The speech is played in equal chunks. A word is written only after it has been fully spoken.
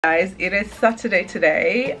Guys, it is Saturday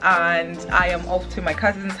today and I am off to my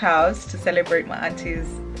cousin's house to celebrate my auntie's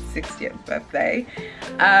 60th birthday.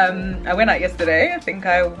 I went out yesterday. I think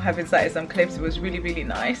I have inserted some clips. It was really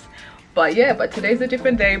nice. But yeah, but today's a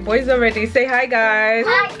different day. Boys are ready. Say hi, guys.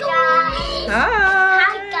 Hi guys. Hi.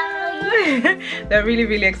 Hi guys. They're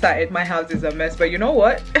really excited. My house is a mess, but you know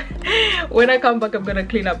what? When I come back, I'm gonna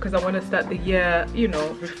clean up because I want to start the year, you know,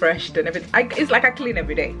 refreshed and everything. It's like I clean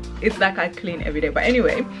every day. It's like I clean every day. But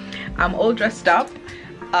anyway, I'm all dressed up.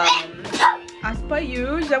 As per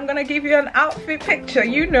usual, I'm gonna give you an outfit picture,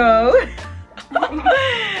 you know.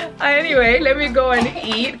 Anyway, let me go and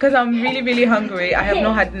eat because I'm really hungry. I have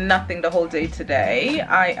not had nothing the whole day today.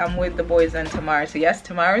 I am with the boys and Tamara. So yes,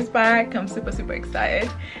 Tamara's back. I'm super excited.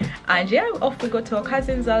 And yeah, off we go to our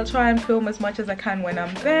cousins. I'll try and film as much as I can when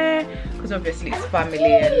I'm there because obviously it's family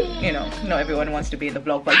and you know, not everyone wants to be in the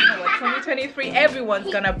vlog, but you know what, 2023 everyone's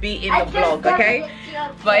gonna be in the vlog, okay?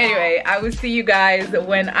 But anyway, I will see you guys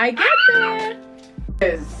when I get there.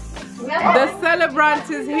 The celebrant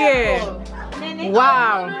is here.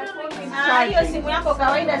 Wow.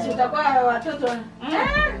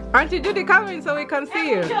 Auntie, do the camera so we can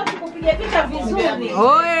see you.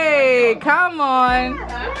 Oi, come on.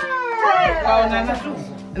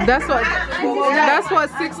 That's what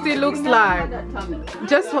 60 looks like.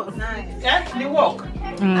 Just what? The walk.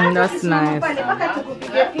 That's nice. Oh,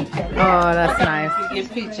 that's nice.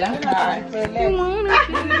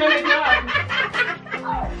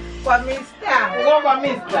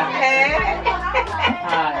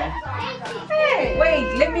 Wait,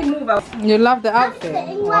 let me move out. You love the outfit?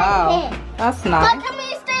 Wow, that's nice. But can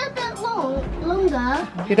we stay a bit longer?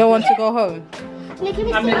 You don't want to go home? Can we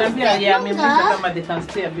stay I'm here. longer? They can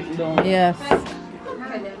stay a bit longer. Yes. I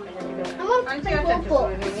want to play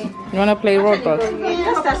Roblox. You want to play Roblox?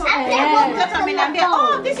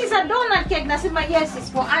 Oh, this is a donut cake. Nasima, yes, it's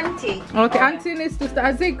for Auntie. Okay, Auntie needs to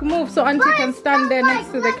start. Azik, move so Auntie can stand there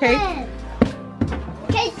next to the cake.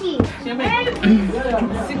 Katie.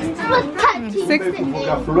 60.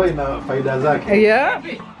 Yeah. To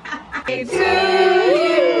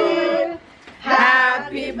you.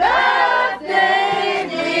 Happy birthday,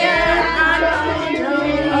 dear Auntie.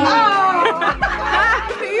 Oh,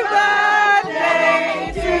 happy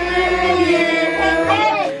birthday to you.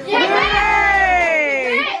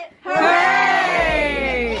 Hooray!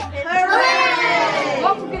 Hooray! Hooray!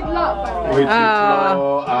 Which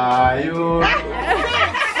floor are you?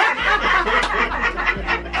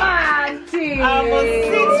 Auntie. I'm on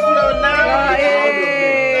 6th floor now. Oh,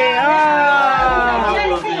 yeah.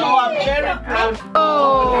 Oh, I'm very proud.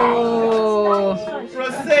 Oh.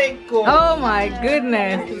 Prosecco. Oh my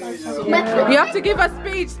goodness. You have to give a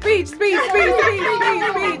speech. 60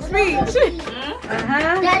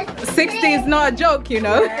 is not a joke, you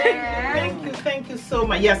know. Thank you so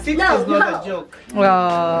much. Yeah, 60 is not a joke.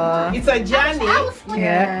 Well, It's a journey.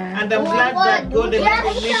 yeah. And I'm glad that God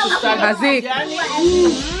enabled me to start this journey.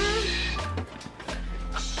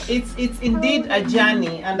 It's indeed a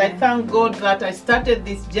journey, and I thank God that I started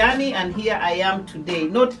this journey and here I am today.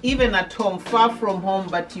 Not even at home, far from home,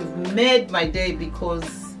 but you've made my day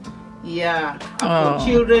because, yeah, I've got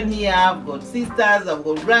children here, I've got sisters, I've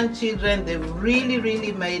got grandchildren. They've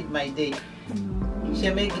really made my day.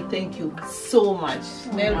 Shemegi, thank you so much.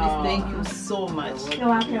 Nelvis, thank you so much.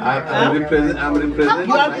 I'm representing You are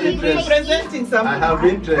my interest. representing something. I have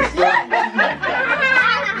interest.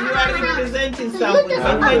 You are representing something. So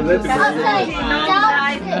thank you so much.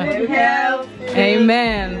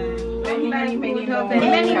 Amen.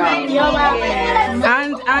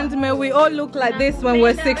 And may we all look like this when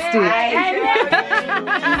we're 60.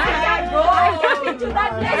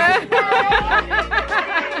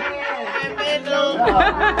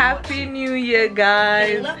 Happy New Year,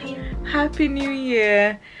 guys. Happy New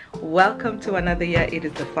Year. Welcome to another year. It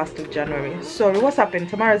is the 1st of January. Sorry, what's happened?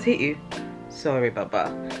 Tamara's hit you? Sorry,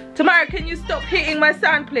 Baba. Tamara, can you stop hitting my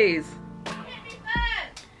son, please?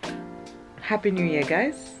 Happy New Year,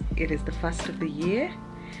 guys. It is the 1st of the year.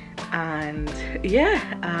 And yeah,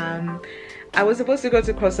 I was supposed to go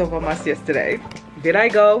to Crossover Mass yesterday. Did I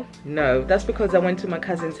go? No. That's because I went to my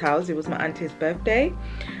cousin's house. It was my auntie's birthday.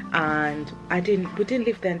 And we didn't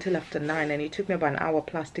leave there until after 9, and it took me about an hour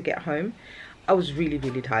plus to get home. I was really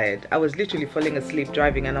tired. I was literally falling asleep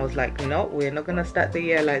driving, and I was like, no, we're not gonna start the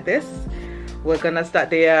year like this. We're gonna start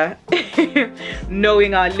the year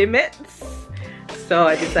knowing our limits. So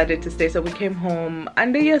I decided to stay. So we came home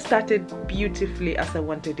and the year started beautifully as I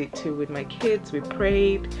wanted it to with my kids. We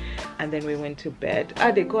prayed and then we went to bed.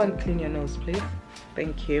 Ade, go and clean your nose, please.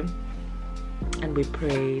 Thank you. And we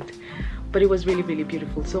prayed. But it was really, really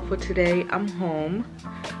beautiful. So for today, I'm home.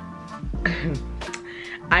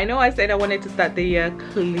 I know I said I wanted to start the year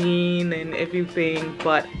clean and everything,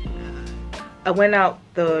 but I went out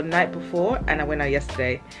the night before and I went out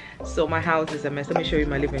yesterday, so my house is a mess. Let me show you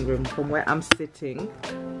my living room from where I'm sitting.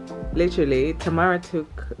 Literally, Tamara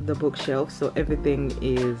took the bookshelf, so everything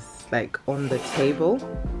is like on the table.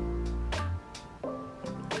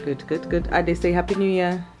 Good, good, good. They say Happy New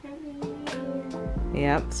Year.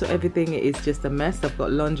 Yeah, so everything is just a mess. I've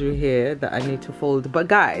got laundry here that I need to fold. But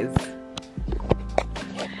guys,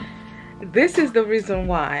 this is the reason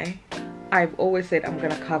why I've always said I'm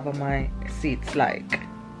gonna cover my seats. Like,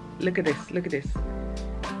 look at this, look at this.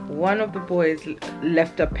 One of the boys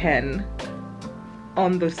left a pen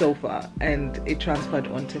on the sofa and it transferred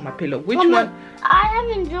onto my pillow. Which Mama, one? I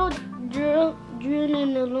haven't drawn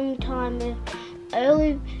in a long time.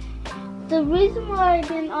 The reason why I've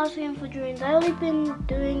been asking for drawings, I've only been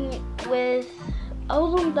doing it with, I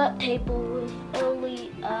was on that table with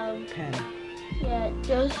only Pen. yeah,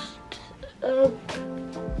 just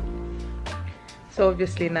So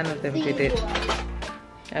obviously none of them did it.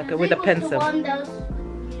 Okay, with a the pencil. one that was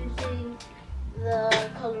using the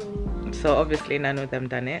coloring. So obviously none of them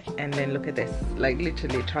done it. And then look at this, like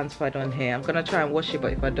literally transferred on here. I'm gonna try and wash it,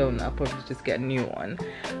 but if I don't, I'll probably just get a new one.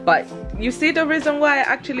 But you see the reason why I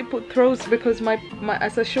actually put throws, because my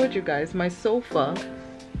as I showed you guys, my sofa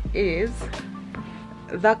is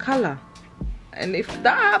that color, and if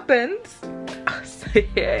that happens, I say,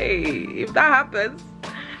 hey, if that happens.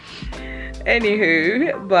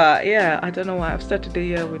 Anywho, but yeah, I don't know why I've started the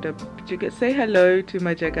year with a, you could say hello to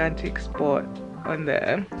my gigantic spot on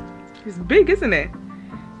there. It's big, isn't it?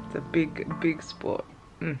 It's a big spot.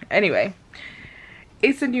 Anyway,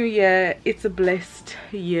 it's a new year. It's a blessed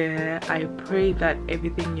year. I pray that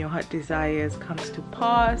everything your heart desires comes to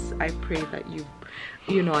pass. I pray that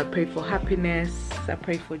you know, I pray for happiness. I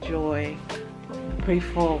pray for joy. I pray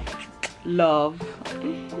for love.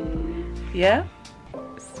 Yeah.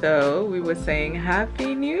 So we were saying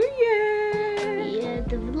Happy New Year. Yeah,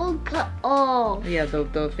 the vlog cut off. Yeah,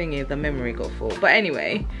 the thing is, the memory got full. But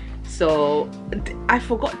anyway, so I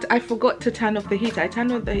forgot to turn off the heater. I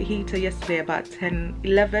turned off the heater yesterday about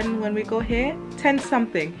 10-11 when we got here, 10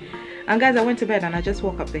 something. And guys, I went to bed and I just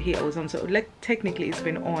woke up, the heater was on. So like technically it's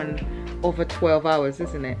been on over 12 hours,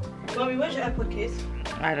 isn't it? Mommy, where's your iPod case?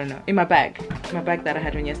 I don't know, in my bag that I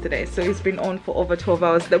had on yesterday. So it's been on for over 12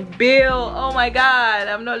 hours. The bill, oh my god,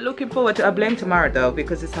 I'm not looking forward to. I blame Tamara though,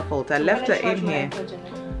 because it's her fault. I left her in here.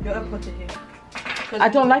 Your iPod in here. I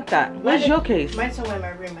don't like that. Where's your case? Mine's somewhere in my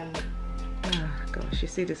room. And Oh gosh, you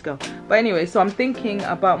see this girl. But anyway, so I'm thinking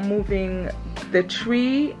about moving the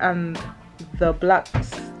tree and the black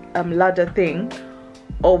ladder thing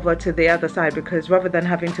over to the other side, because rather than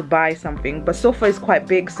having to buy something, but sofa is quite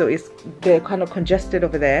big, so they're kind of congested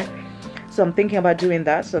over there. So I'm thinking about doing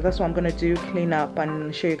that. So that's what I'm gonna do, clean up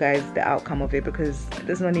and show you guys the outcome of it, because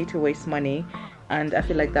there's no need to waste money, and I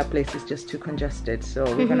feel like that place is just too congested. So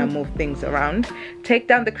we're gonna move things around, take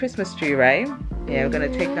down the Christmas tree, right? Yeah, we're gonna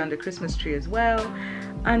take down the Christmas tree as well,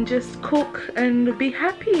 and just cook and be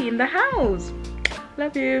happy in the house.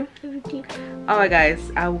 Love you. Alright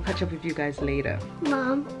guys, I will catch up with you guys later.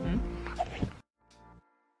 Mom,